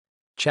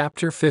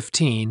Chapter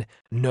 15,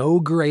 No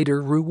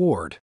Greater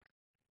Reward.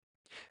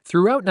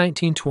 Throughout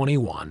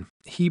 1921,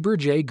 Heber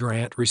J.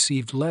 Grant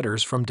received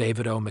letters from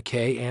David O.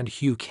 McKay and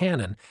Hugh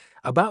Cannon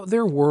about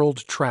their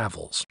world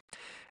travels.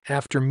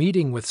 After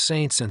meeting with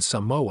saints in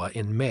Samoa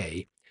in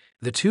May,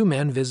 the two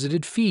men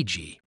visited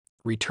Fiji,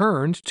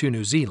 returned to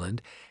New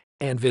Zealand,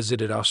 and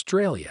visited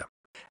Australia.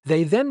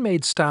 They then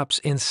made stops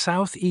in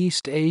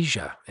Southeast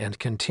Asia and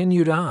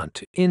continued on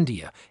to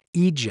India,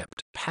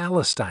 Egypt,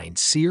 Palestine,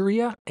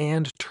 Syria,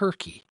 and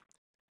Turkey.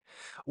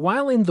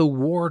 While in the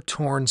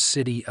war-torn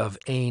city of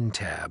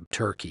Aintab,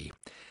 Turkey,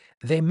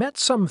 they met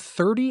some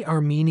 30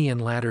 Armenian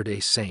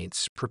Latter-day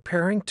Saints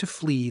preparing to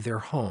flee their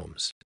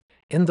homes.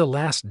 In the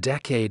last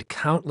decade,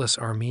 countless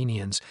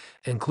Armenians,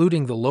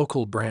 including the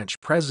local branch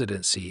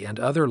presidency and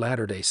other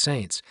Latter-day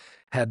Saints,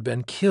 had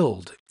been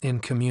killed in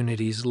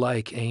communities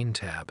like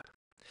Aintab.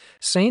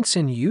 Saints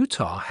in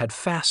Utah had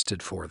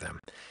fasted for them,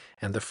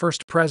 and the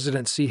First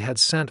Presidency had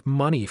sent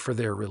money for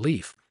their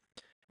relief.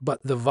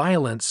 But the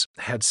violence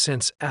had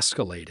since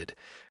escalated,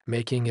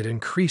 making it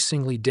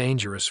increasingly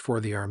dangerous for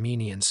the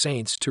Armenian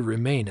saints to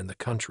remain in the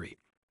country.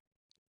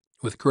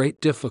 With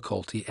great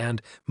difficulty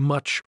and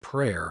much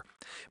prayer,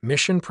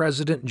 Mission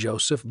President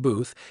Joseph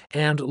Booth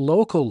and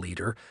local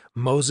leader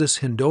Moses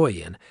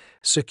Hindoyan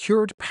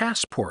secured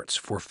passports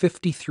for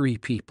 53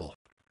 people.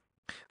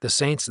 The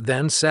saints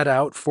then set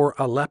out for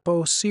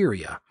Aleppo,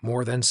 Syria,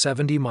 more than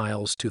 70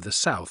 miles to the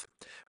south,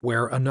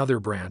 where another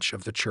branch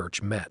of the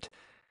church met.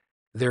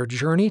 Their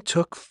journey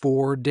took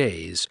 4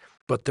 days,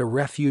 but the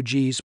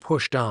refugees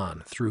pushed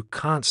on through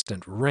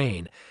constant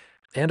rain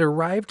and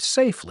arrived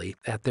safely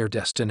at their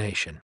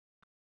destination.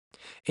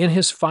 In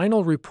his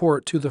final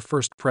report to the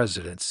First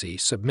Presidency,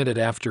 submitted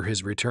after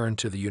his return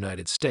to the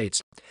United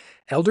States,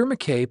 Elder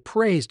McKay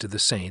praised the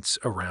saints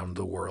around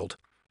the world.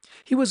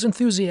 He was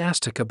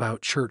enthusiastic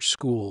about church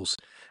schools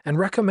and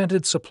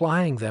recommended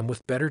supplying them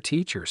with better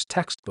teachers,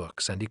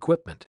 textbooks, and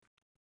equipment.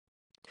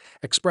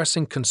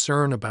 Expressing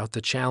concern about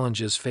the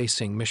challenges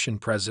facing mission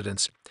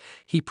presidents,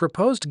 he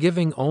proposed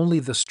giving only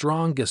the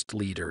strongest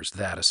leaders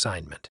that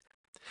assignment.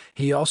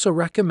 He also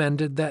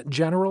recommended that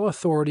general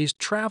authorities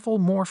travel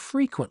more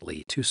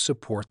frequently to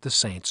support the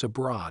saints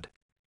abroad.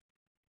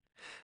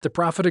 The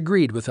prophet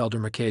agreed with Elder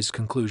McKay's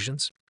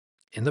conclusions.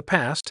 In the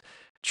past,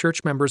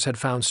 church members had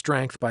found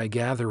strength by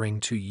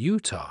gathering to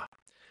Utah,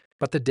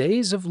 but the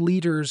days of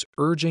leaders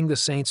urging the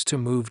saints to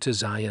move to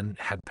Zion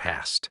had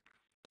passed.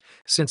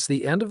 Since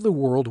the end of the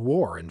World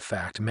War, in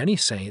fact, many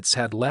saints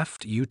had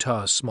left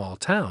Utah's small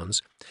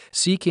towns,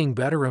 seeking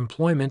better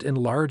employment in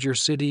larger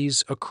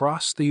cities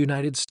across the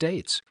United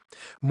States.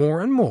 More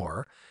and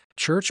more,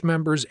 church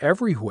members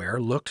everywhere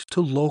looked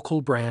to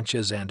local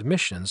branches and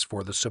missions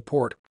for the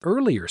support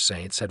earlier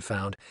saints had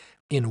found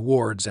in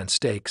wards and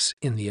stakes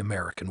in the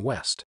American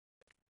West.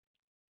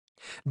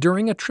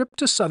 During a trip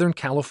to Southern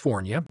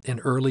California in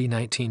early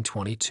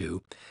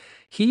 1922,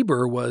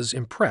 Heber was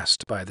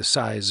impressed by the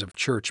size of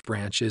church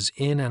branches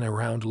in and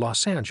around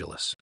Los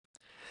Angeles.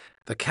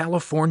 "The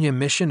California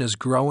mission is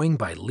growing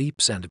by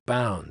leaps and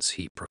bounds,"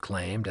 he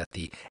proclaimed at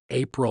the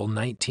April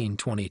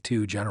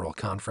 1922 General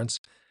Conference.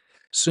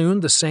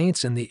 Soon the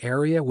saints in the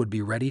area would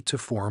be ready to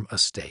form a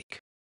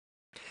stake.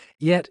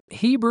 Yet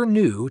Heber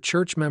knew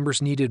church members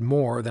needed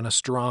more than a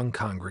strong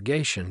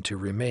congregation to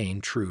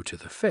remain true to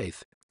the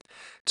faith.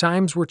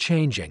 Times were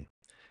changing,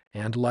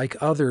 and like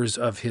others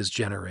of his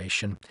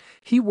generation,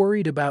 he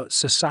worried about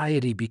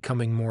society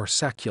becoming more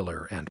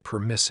secular and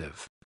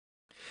permissive.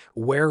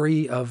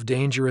 Wary of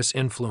dangerous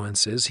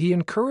influences, he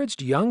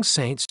encouraged young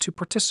saints to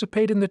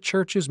participate in the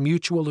church's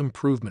mutual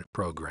improvement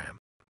program.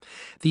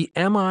 The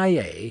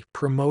MIA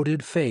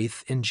promoted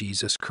faith in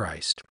Jesus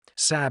Christ,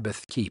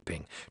 Sabbath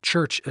keeping,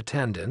 church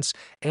attendance,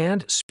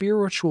 and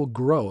spiritual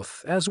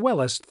growth, as well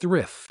as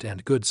thrift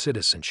and good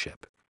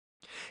citizenship.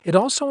 It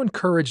also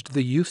encouraged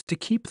the youth to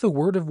keep the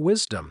word of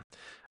wisdom,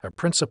 a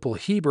principle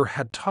Heber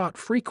had taught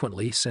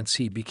frequently since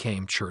he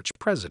became church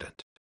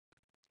president.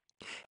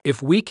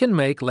 "If we can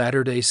make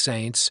Latter-day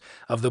Saints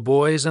of the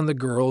boys and the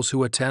girls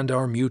who attend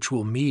our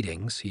mutual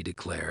meetings," he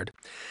declared,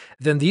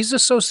 "then these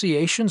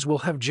associations will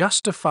have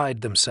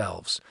justified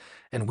themselves,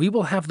 and we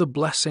will have the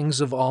blessings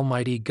of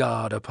Almighty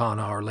God upon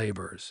our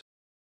labors."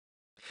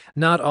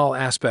 Not all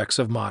aspects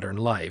of modern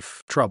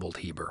life troubled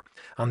Heber.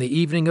 On the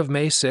evening of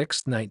May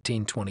 6,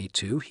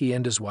 1922, he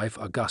and his wife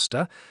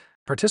Augusta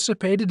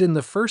participated in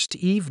the first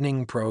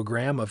evening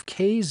program of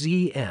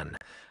KZN,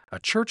 a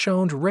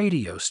church-owned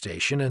radio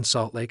station in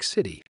Salt Lake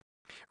City.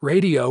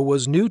 Radio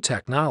was new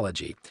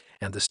technology,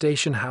 and the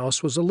station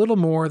house was a little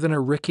more than a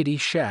rickety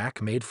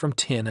shack made from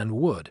tin and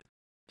wood.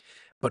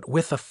 But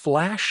with a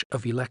flash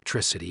of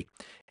electricity,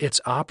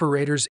 its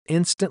operators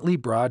instantly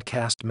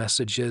broadcast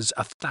messages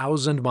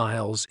 1,000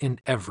 miles in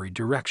every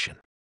direction.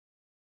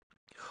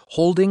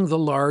 Holding the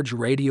large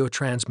radio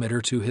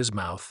transmitter to his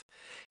mouth,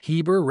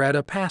 Heber read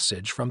a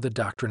passage from the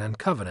Doctrine and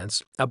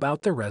Covenants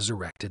about the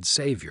resurrected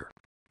Savior.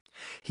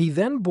 He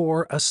then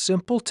bore a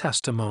simple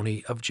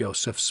testimony of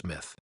Joseph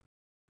Smith.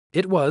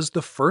 It was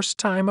the first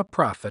time a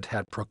prophet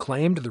had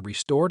proclaimed the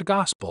restored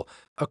gospel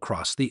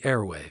across the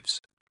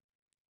airwaves.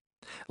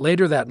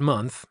 Later that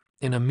month,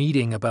 in a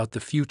meeting about the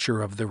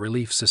future of the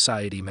Relief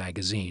Society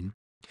magazine,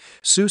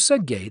 Susa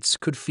Gates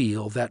could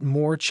feel that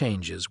more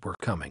changes were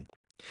coming.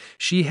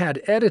 She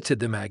had edited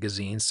the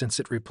magazine since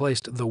it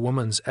replaced The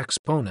Woman's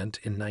Exponent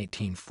in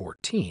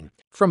 1914.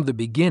 From the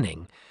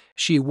beginning,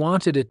 she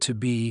wanted it to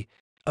be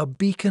a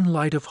beacon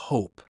light of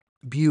hope,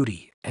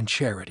 beauty, and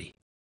charity.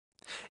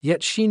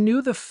 Yet she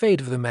knew the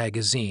fate of the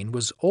magazine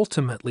was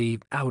ultimately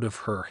out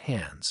of her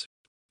hands.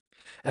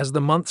 As the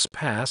months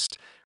passed,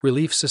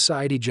 Relief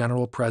Society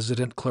General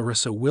President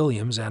Clarissa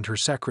Williams and her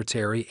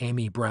secretary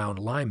Amy Brown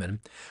Lyman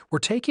were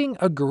taking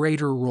a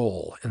greater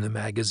role in the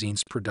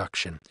magazine's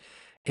production,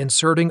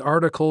 inserting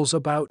articles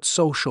about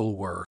social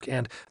work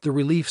and the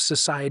Relief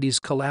Society's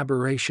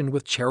collaboration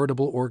with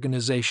charitable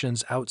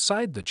organizations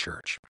outside the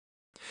church.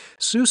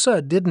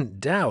 Susa didn't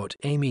doubt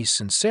Amy's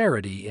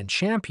sincerity in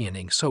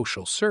championing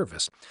social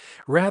service.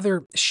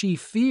 Rather, she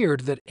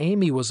feared that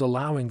Amy was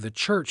allowing the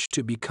church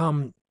to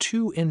become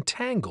too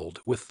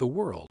entangled with the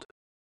world.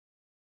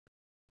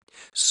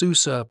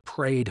 Susa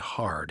prayed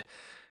hard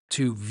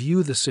to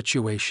view the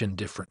situation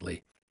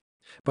differently,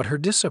 but her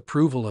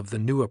disapproval of the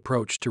new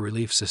approach to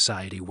Relief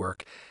Society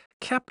work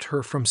kept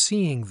her from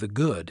seeing the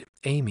good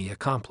Amy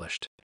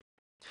accomplished.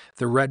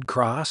 The Red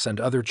Cross and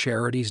other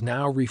charities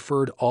now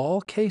referred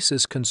all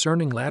cases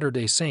concerning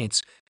Latter-day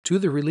Saints to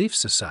the Relief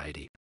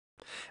Society.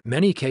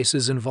 Many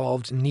cases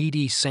involved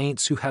needy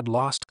saints who had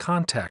lost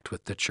contact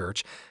with the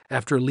church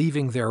after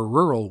leaving their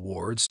rural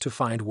wards to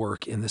find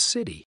work in the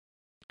city.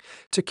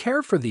 To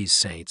care for these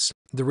saints,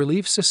 the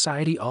Relief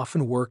Society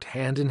often worked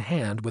hand in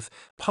hand with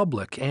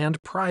public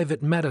and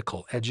private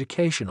medical,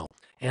 educational,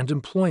 and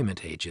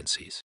employment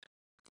agencies.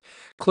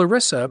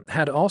 Clarissa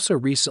had also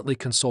recently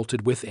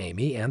consulted with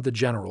Amy and the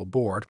General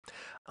Board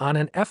on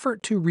an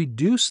effort to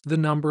reduce the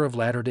number of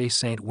Latter-day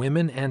Saint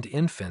women and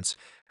infants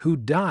who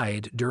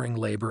died during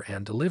labor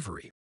and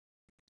delivery.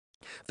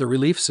 The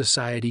Relief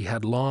Society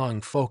had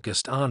long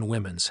focused on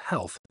women's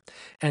health,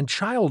 and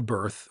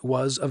childbirth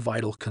was a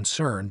vital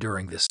concern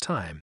during this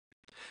time.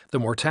 The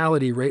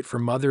mortality rate for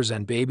mothers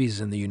and babies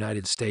in the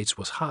United States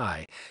was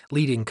high,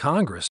 leading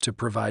Congress to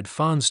provide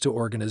funds to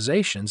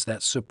organizations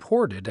that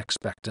supported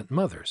expectant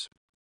mothers.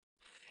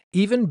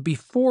 Even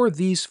before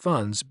these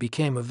funds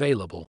became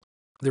available,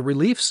 the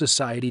Relief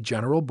Society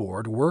General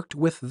Board worked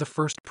with the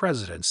First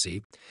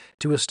Presidency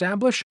to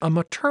establish a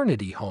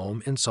maternity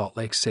home in Salt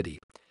Lake City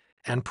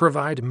and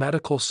provide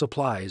medical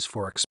supplies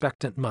for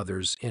expectant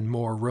mothers in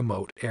more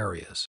remote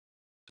areas.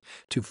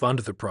 To fund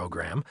the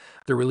program,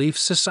 the Relief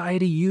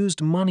Society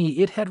used money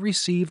it had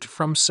received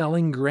from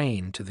selling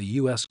grain to the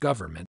U.S.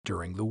 government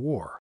during the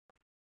war.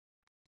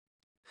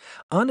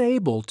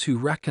 Unable to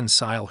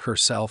reconcile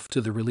herself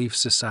to the Relief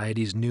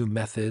Society's new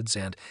methods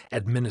and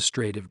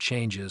administrative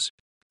changes,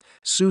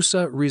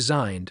 Susa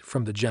resigned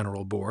from the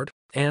General Board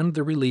and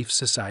the Relief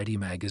Society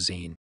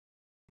magazine.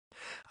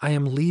 "I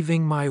am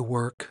leaving my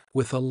work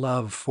with a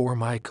love for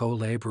my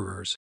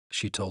co-laborers,"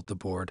 she told the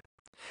board,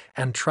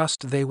 "and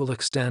trust they will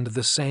extend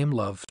the same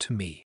love to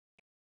me."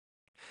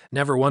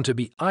 Never one to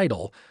be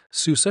idle,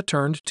 Susa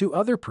turned to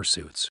other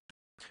pursuits.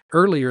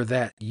 Earlier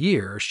that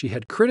year, she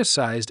had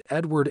criticized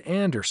Edward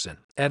Anderson,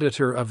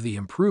 editor of the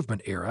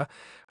Improvement Era,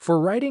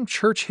 for writing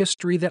church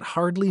history that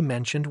hardly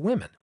mentioned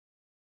women.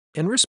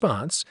 In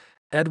response,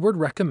 Edward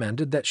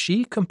recommended that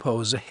she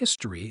compose a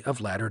history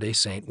of Latter-day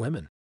Saint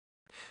women.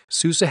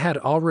 Susa had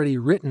already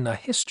written a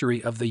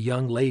history of the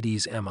young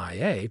ladies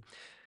MIA,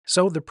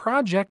 so the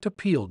project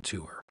appealed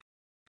to her.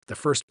 The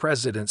First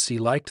Presidency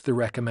liked the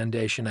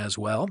recommendation as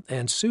well,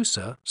 and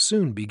Susa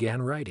soon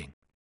began writing.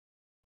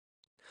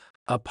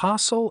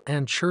 Apostle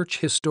and church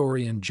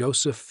historian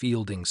Joseph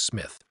Fielding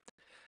Smith,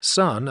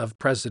 son of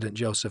President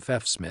Joseph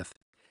F. Smith,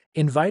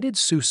 invited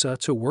Susa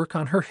to work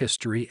on her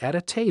history at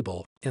a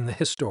table in the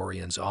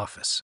historian's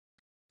office.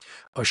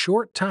 A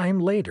short time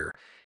later,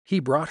 he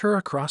brought her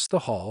across the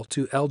hall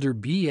to Elder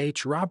B.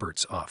 H.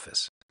 Roberts'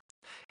 office.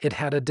 It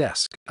had a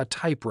desk, a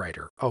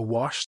typewriter, a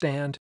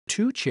washstand,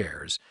 2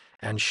 chairs,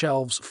 and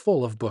shelves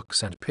full of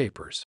books and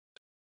papers.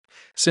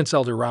 Since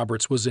Elder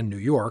Roberts was in New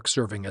York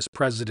serving as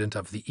president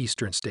of the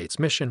Eastern States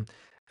Mission,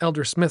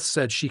 Elder Smith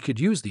said she could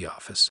use the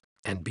office,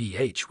 and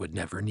B.H. would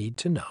never need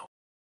to know.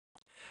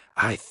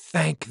 "I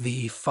thank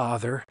thee,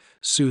 Father,"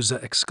 Susa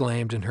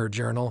exclaimed in her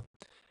journal.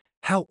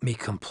 "Help me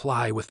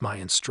comply with my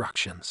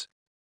instructions."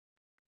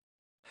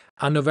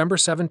 On November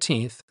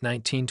 17,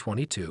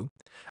 1922,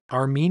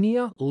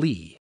 Armenia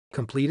Lee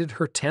completed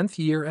her 10th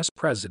year as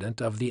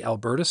president of the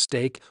Alberta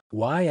Stake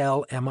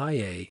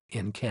YLMIA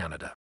in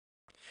Canada.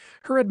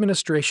 Her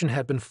administration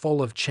had been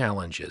full of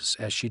challenges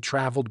as she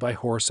traveled by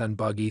horse and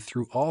buggy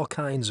through all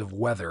kinds of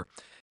weather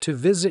to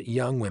visit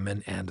young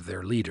women and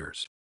their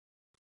leaders.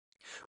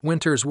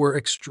 Winters were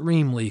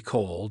extremely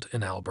cold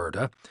in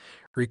Alberta,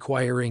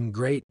 requiring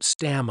great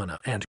stamina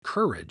and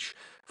courage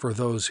for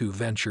those who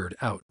ventured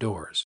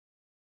outdoors.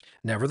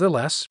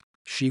 Nevertheless,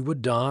 she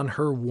would don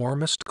her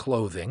warmest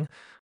clothing,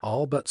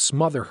 all but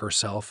smother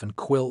herself in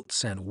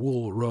quilts and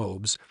wool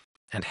robes,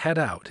 and head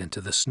out into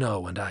the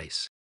snow and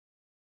ice.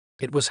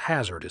 It was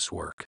hazardous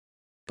work,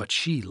 but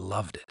she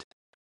loved it.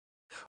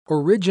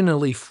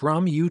 Originally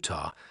from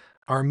Utah,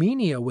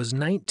 Armenia was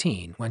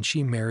 19 when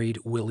she married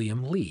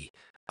William Lee,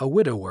 a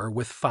widower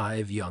with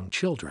 5 young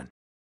children.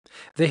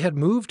 They had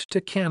moved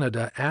to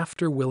Canada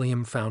after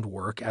William found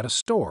work at a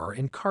store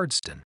in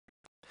Cardston.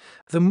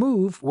 The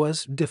move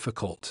was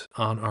difficult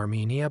on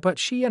Armenia, but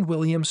she and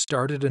William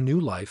started a new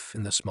life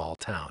in the small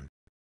town.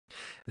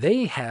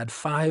 They had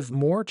 5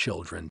 more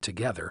children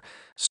together,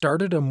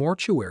 started a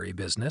mortuary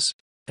business,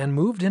 and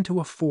moved into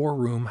a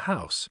 4-room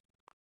house.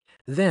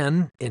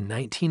 Then, in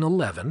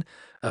 1911,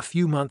 a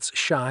few months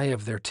shy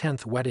of their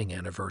 10th wedding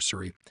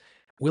anniversary,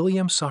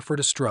 William suffered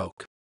a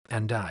stroke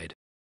and died.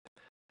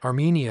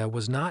 Armenia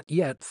was not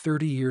yet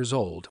 30 years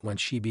old when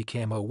she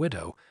became a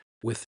widow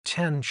with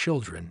 10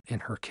 children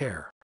in her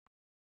care.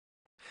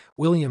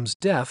 William's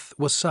death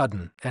was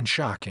sudden and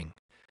shocking,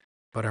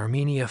 but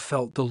Armenia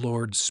felt the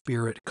Lord's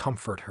Spirit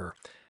comfort her,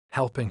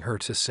 helping her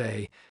to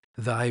say,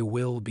 "Thy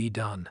will be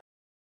done."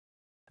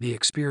 The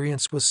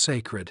experience was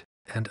sacred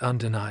and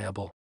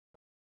undeniable.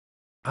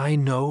 "I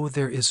know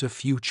there is a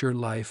future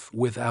life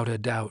without a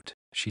doubt,"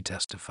 she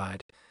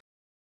testified,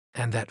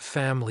 "and that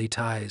family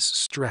ties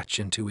stretch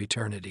into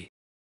eternity."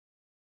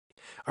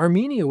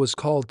 Armenia was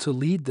called to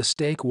lead the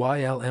stake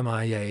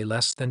YLMIA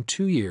less than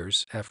 2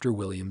 years after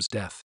William's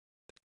death.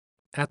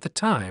 At the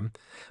time,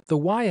 the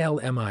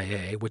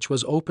YLMIA, which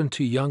was open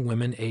to young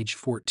women aged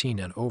 14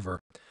 and over,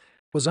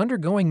 was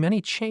undergoing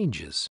many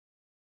changes.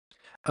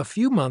 A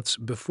few months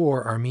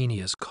before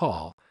Armenia's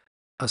call,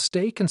 a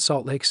stake in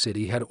Salt Lake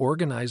City had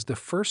organized the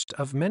first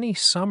of many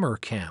summer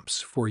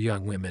camps for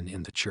young women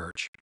in the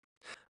church.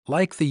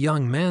 Like the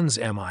Young Men's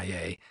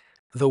MIA,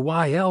 the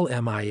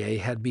YLMIA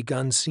had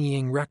begun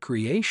seeing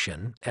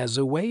recreation as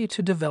a way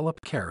to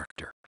develop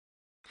character.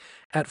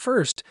 At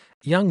first,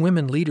 young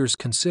women leaders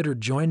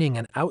considered joining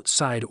an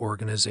outside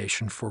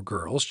organization for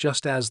girls,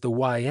 just as the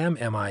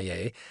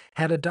YMMIA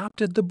had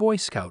adopted the Boy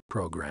Scout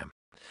program.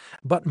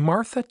 But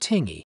Martha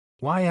Tingey,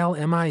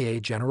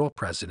 YLMIA General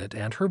President,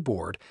 and her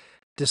board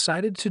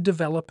decided to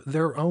develop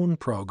their own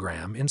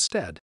program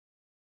instead.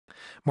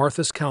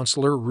 Martha's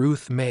counselor,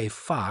 Ruth Mae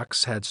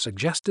Fox, had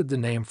suggested the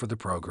name for the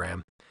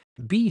program,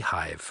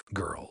 Beehive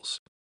Girls.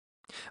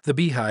 The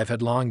beehive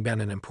had long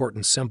been an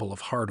important symbol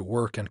of hard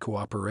work and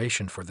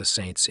cooperation for the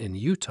saints in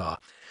Utah,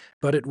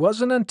 but it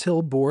wasn't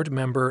until board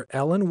member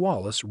Ellen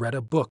Wallace read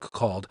a book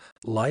called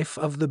Life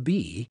of the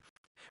Bee,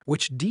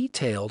 which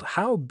detailed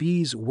how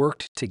bees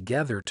worked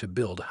together to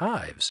build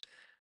hives,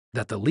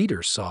 that the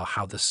leaders saw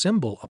how the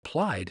symbol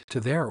applied to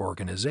their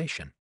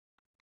organization.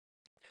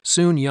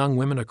 Soon young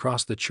women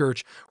across the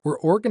church were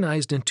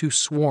organized into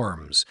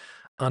swarms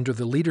under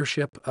the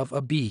leadership of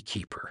a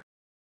beekeeper.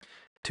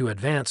 To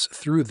advance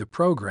through the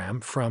program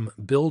from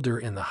builder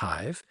in the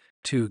hive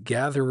to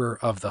gatherer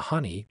of the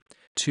honey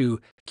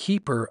to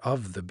keeper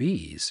of the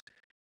bees,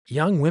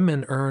 young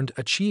women earned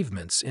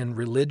achievements in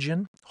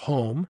religion,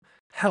 home,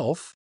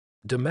 health,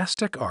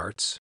 domestic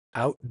arts,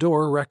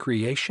 outdoor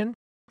recreation,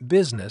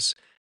 business,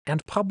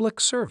 and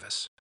public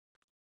service.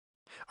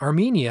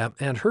 Armenia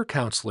and her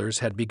counselors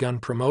had begun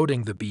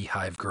promoting the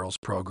Beehive Girls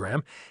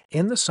program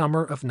in the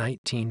summer of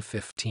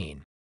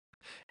 1915.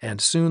 And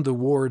soon the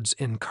wards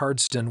in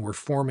Cardston were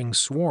forming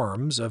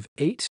swarms of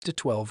 8 to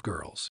 12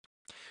 girls.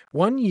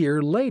 1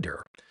 year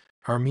later,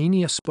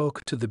 Armenia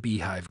spoke to the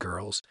Beehive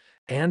Girls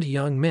and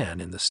young men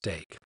in the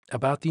stake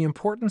about the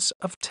importance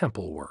of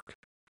temple work.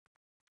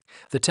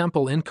 The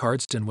temple in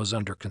Cardston was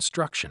under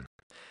construction,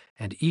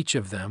 and each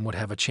of them would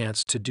have a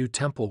chance to do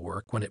temple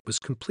work when it was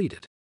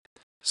completed.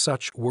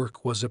 Such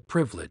work was a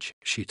privilege,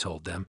 she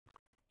told them.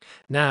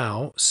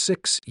 Now,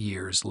 6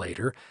 years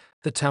later,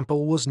 the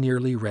temple was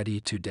nearly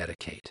ready to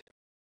dedicate.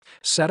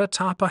 Set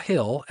atop a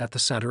hill at the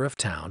center of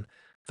town,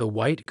 the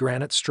white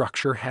granite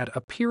structure had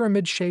a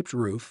pyramid-shaped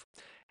roof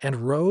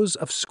and rows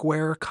of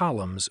square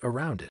columns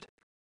around it.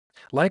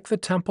 Like the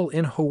temple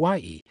in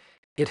Hawaii,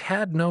 it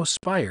had no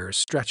spires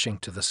stretching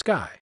to the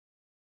sky.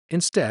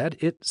 Instead,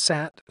 it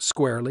sat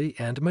squarely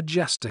and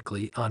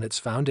majestically on its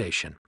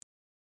foundation,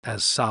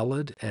 as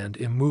solid and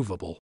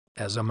immovable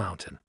as a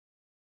mountain.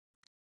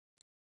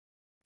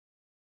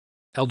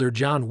 Elder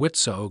John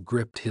Widtsoe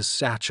gripped his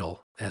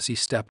satchel as he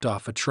stepped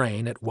off a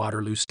train at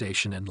Waterloo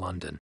Station in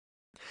London.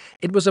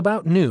 It was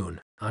about noon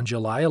on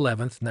July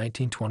 11,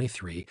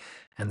 1923,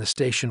 and the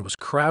station was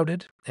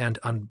crowded and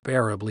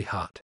unbearably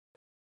hot.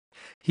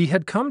 He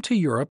had come to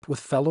Europe with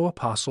fellow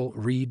apostle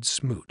Reed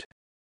Smoot.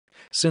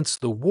 Since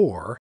the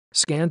war,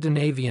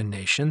 Scandinavian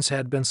nations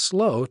had been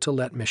slow to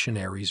let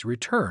missionaries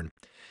return,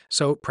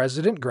 so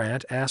President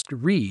Grant asked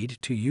Reed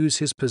to use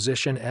his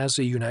position as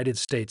a United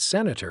States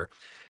Senator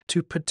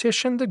to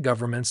petition the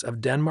governments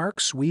of Denmark,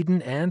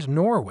 Sweden, and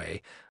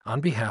Norway on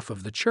behalf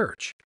of the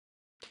church.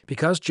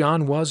 Because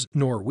John was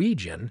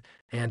Norwegian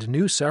and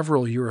knew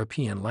several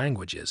European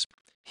languages,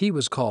 he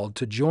was called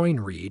to join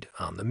Reed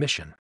on the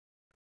mission.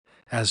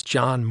 As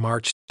John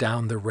marched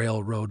down the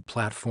railroad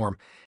platform,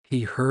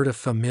 he heard a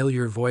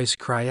familiar voice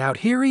cry out,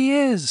 "Here he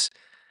is!"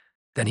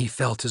 Then he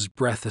felt his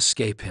breath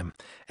escape him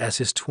as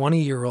his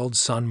 20-year-old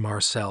son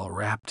Marcel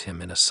wrapped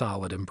him in a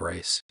solid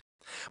embrace.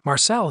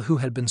 Marcel, who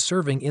had been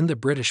serving in the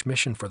British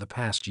mission for the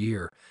past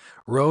year,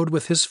 rode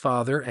with his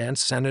father and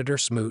Senator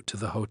Smoot to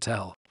the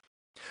hotel.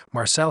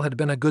 Marcel had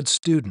been a good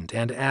student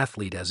and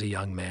athlete as a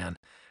young man,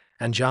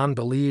 and John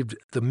believed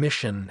the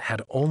mission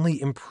had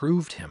only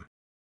improved him.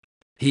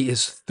 "He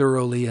is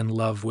thoroughly in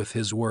love with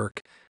his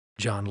work,"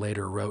 John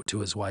later wrote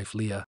to his wife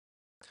Leah.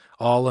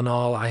 "All in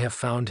all, I have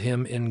found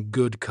him in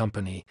good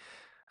company,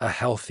 a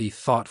healthy,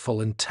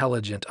 thoughtful,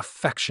 intelligent,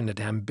 affectionate,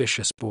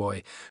 ambitious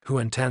boy who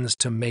intends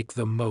to make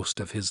the most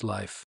of his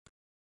life."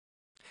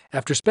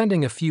 After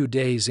spending a few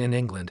days in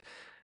England,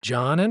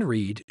 John and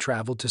Reed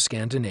traveled to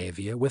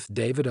Scandinavia with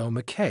David O.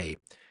 McKay,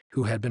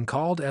 who had been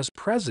called as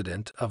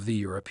president of the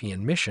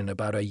European mission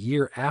about a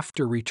year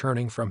after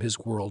returning from his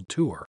world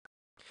tour.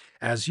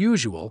 As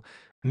usual,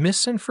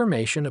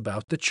 misinformation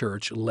about the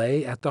church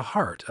lay at the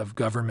heart of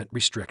government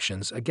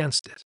restrictions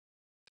against it.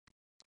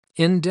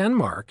 In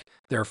Denmark,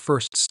 their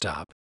first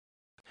stop,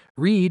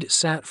 Reed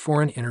sat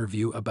for an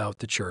interview about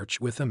the church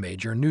with a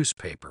major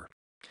newspaper.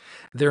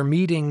 Their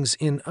meetings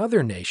in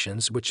other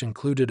nations, which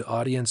included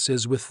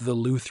audiences with the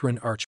Lutheran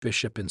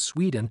Archbishop in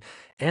Sweden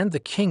and the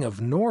King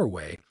of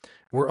Norway,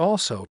 were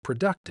also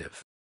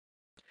productive.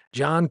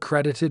 John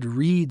credited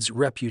Reed's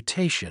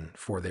reputation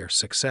for their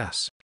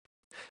success.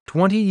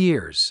 20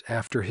 years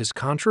after his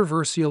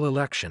controversial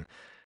election,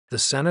 the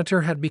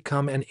senator had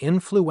become an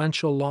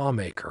influential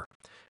lawmaker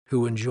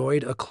who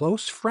enjoyed a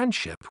close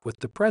friendship with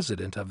the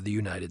President of the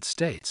United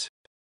States.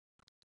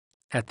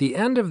 At the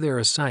end of their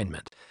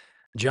assignment,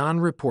 John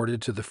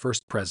reported to the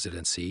First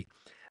Presidency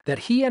that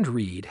he and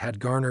Reed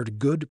had garnered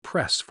good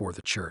press for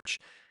the church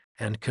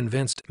and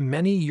convinced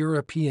many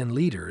European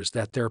leaders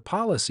that their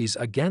policies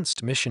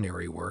against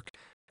missionary work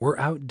were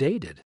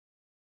outdated.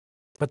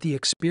 But the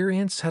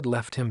experience had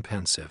left him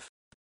pensive.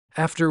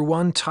 After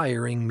one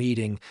tiring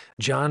meeting,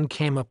 John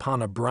came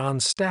upon a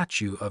bronze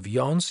statue of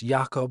Jons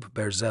Jacob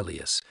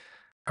Berzelius,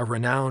 a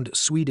renowned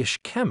Swedish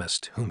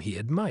chemist whom he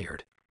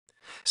admired.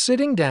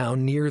 Sitting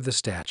down near the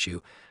statue,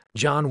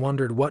 John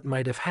wondered what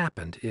might have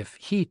happened if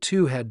he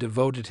too had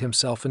devoted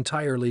himself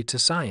entirely to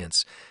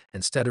science,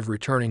 instead of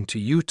returning to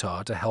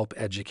Utah to help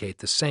educate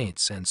the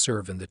saints and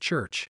serve in the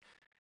church.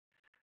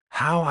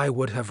 "How I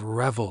would have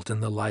reveled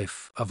in the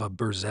life of a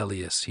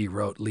Berzelius," he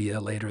wrote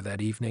Leah later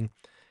that evening,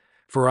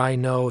 "for I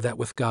know that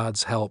with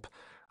God's help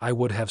I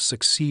would have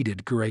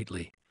succeeded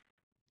greatly."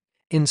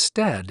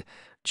 Instead,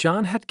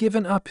 John had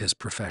given up his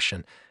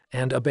profession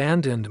and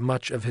abandoned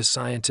much of his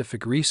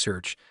scientific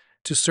research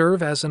to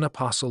serve as an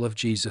apostle of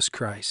Jesus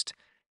Christ.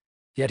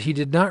 Yet he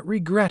did not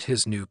regret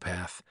his new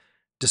path,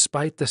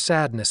 despite the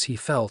sadness he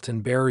felt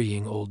in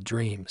burying old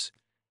dreams.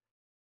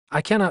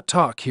 "I cannot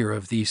talk here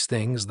of these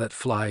things that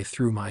fly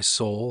through my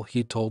soul,"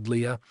 he told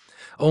Leah.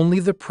 "Only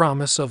the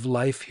promise of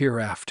life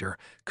hereafter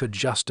could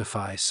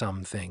justify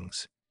some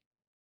things."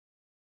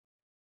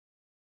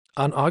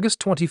 On August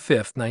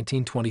 25,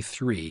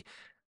 1923,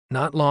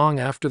 not long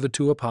after the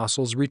two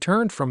apostles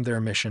returned from their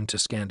mission to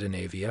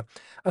Scandinavia,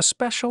 a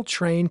special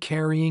train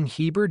carrying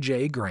Heber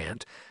J.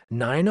 Grant,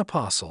 9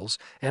 apostles,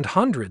 and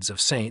hundreds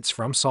of saints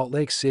from Salt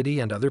Lake City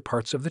and other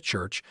parts of the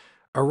church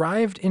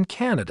arrived in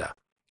Canada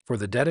for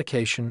the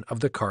dedication of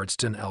the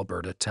Cardston,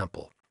 Alberta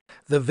temple.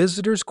 The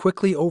visitors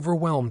quickly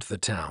overwhelmed the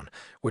town,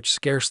 which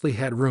scarcely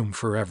had room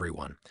for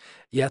everyone,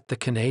 yet the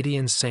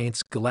Canadian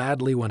saints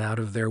gladly went out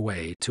of their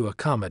way to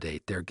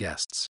accommodate their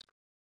guests.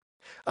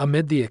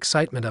 Amid the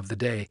excitement of the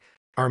day,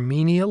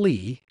 Armenia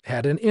Lee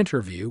had an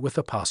interview with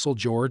Apostle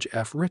George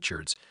F.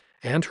 Richards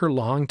and her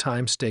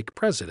longtime stake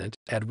president,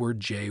 Edward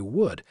J.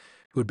 Wood,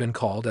 who had been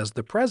called as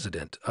the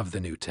president of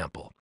the new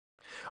temple.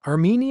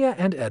 Armenia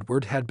and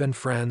Edward had been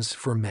friends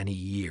for many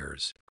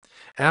years.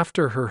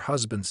 After her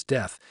husband's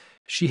death,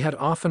 she had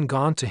often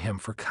gone to him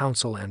for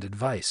counsel and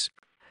advice.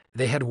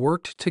 They had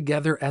worked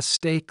together as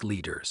stake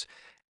leaders,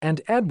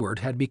 and Edward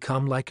had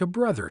become like a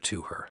brother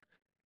to her.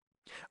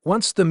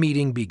 Once the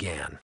meeting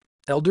began,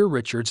 Elder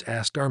Richards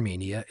asked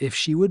Armenia if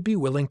she would be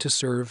willing to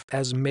serve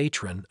as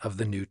matron of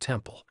the new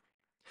temple.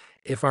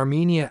 If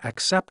Armenia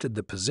accepted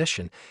the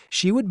position,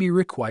 she would be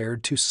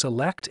required to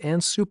select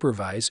and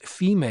supervise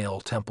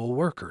female temple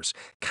workers,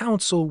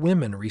 counsel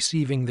women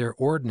receiving their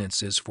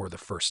ordinances for the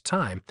first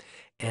time,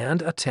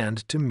 and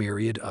attend to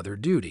myriad other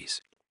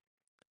duties.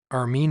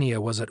 Armenia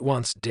was at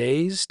once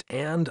dazed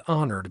and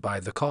honored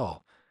by the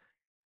call.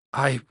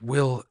 "I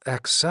will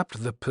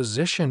accept the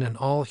position in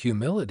all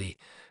humility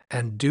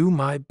and do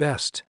my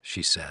best,"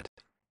 she said.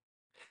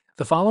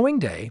 The following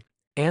day,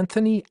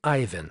 Anthony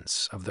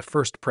Ivins of the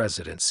First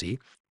Presidency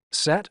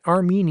set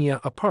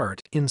Armenia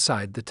apart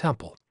inside the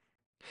temple.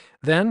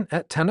 Then,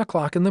 at 10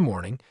 o'clock in the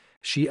morning,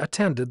 she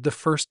attended the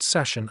first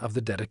session of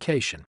the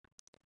dedication.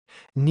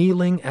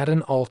 Kneeling at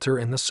an altar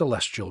in the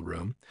celestial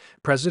room,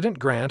 President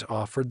Grant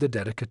offered the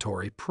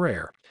dedicatory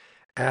prayer,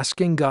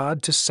 asking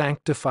God to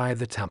sanctify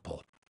the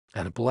temple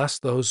and bless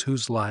those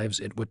whose lives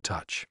it would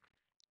touch.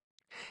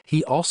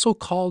 He also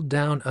called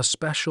down a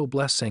special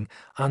blessing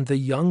on the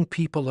young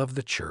people of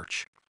the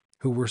church,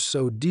 who were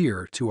so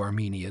dear to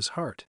Armenia's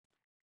heart.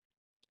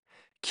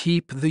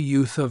 "Keep the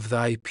youth of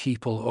thy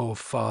people, O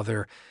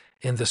Father,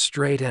 in the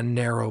straight and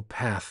narrow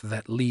path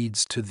that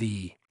leads to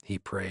thee, he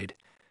prayed.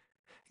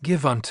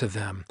 Give unto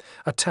them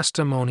a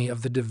testimony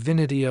of the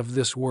divinity of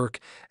this work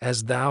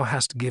as thou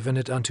hast given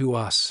it unto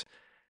us,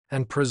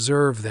 and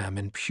preserve them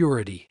in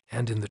purity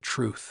and in the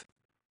truth.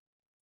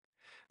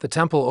 The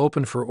temple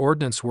opened for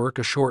ordnance work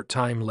a short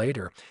time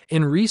later.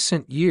 In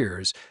recent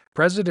years,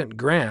 President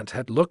Grant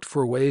had looked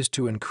for ways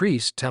to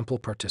increase temple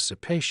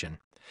participation.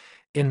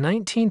 In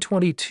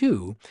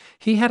 1922,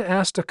 he had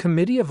asked a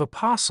committee of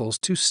apostles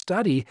to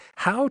study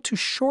how to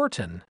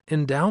shorten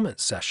endowment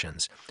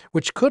sessions,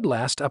 which could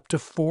last up to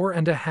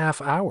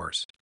 4.5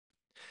 hours.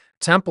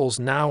 Temples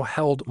now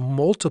held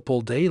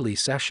multiple daily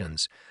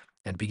sessions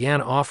and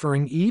began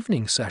offering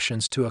evening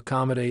sessions to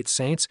accommodate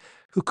saints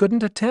who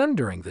couldn't attend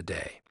during the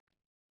day.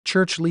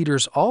 Church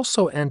leaders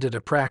also ended a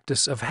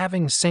practice of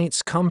having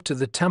saints come to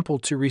the temple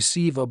to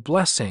receive a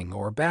blessing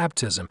or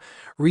baptism,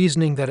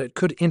 reasoning that it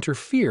could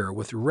interfere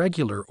with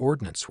regular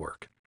ordinance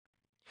work.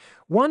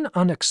 One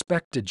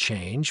unexpected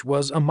change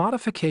was a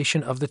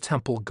modification of the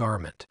temple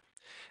garment.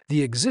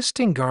 The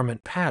existing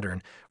garment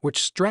pattern,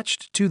 which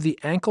stretched to the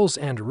ankles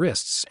and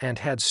wrists and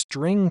had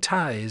string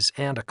ties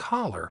and a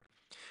collar,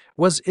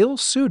 was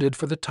ill-suited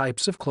for the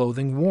types of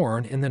clothing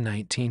worn in the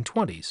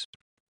 1920s.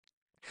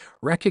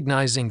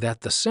 Recognizing that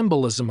the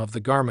symbolism of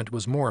the garment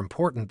was more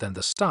important than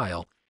the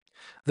style,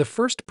 the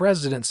First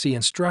Presidency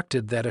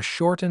instructed that a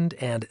shortened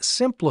and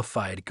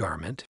simplified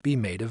garment be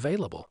made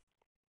available.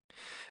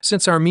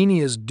 Since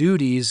Armenia's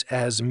duties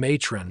as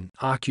matron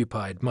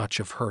occupied much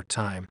of her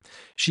time,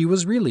 she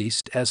was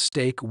released as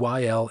stake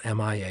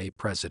YLMIA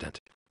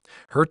president.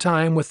 Her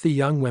time with the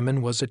young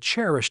women was a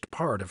cherished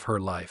part of her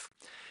life,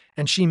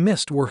 and she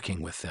missed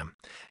working with them.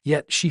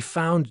 Yet she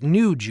found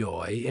new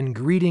joy in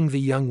greeting the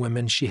young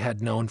women she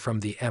had known from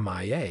the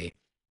MIA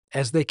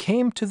as they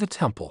came to the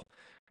temple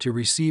to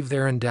receive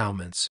their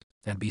endowments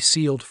and be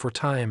sealed for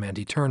time and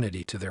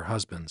eternity to their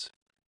husbands.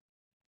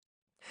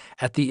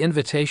 At the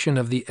invitation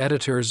of the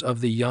editors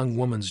of the Young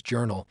Woman's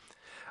Journal,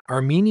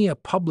 Armenia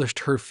published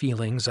her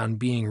feelings on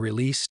being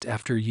released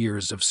after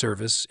years of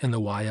service in the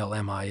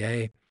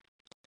YLMIA.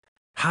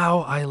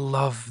 "How I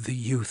love the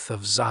youth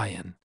of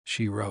Zion,"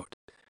 she wrote.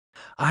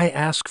 "I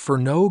ask for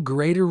no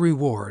greater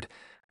reward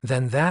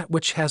than that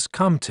which has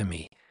come to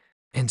me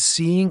in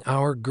seeing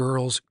our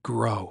girls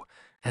grow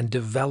and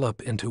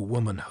develop into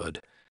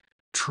womanhood,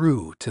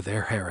 true to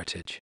their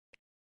heritage."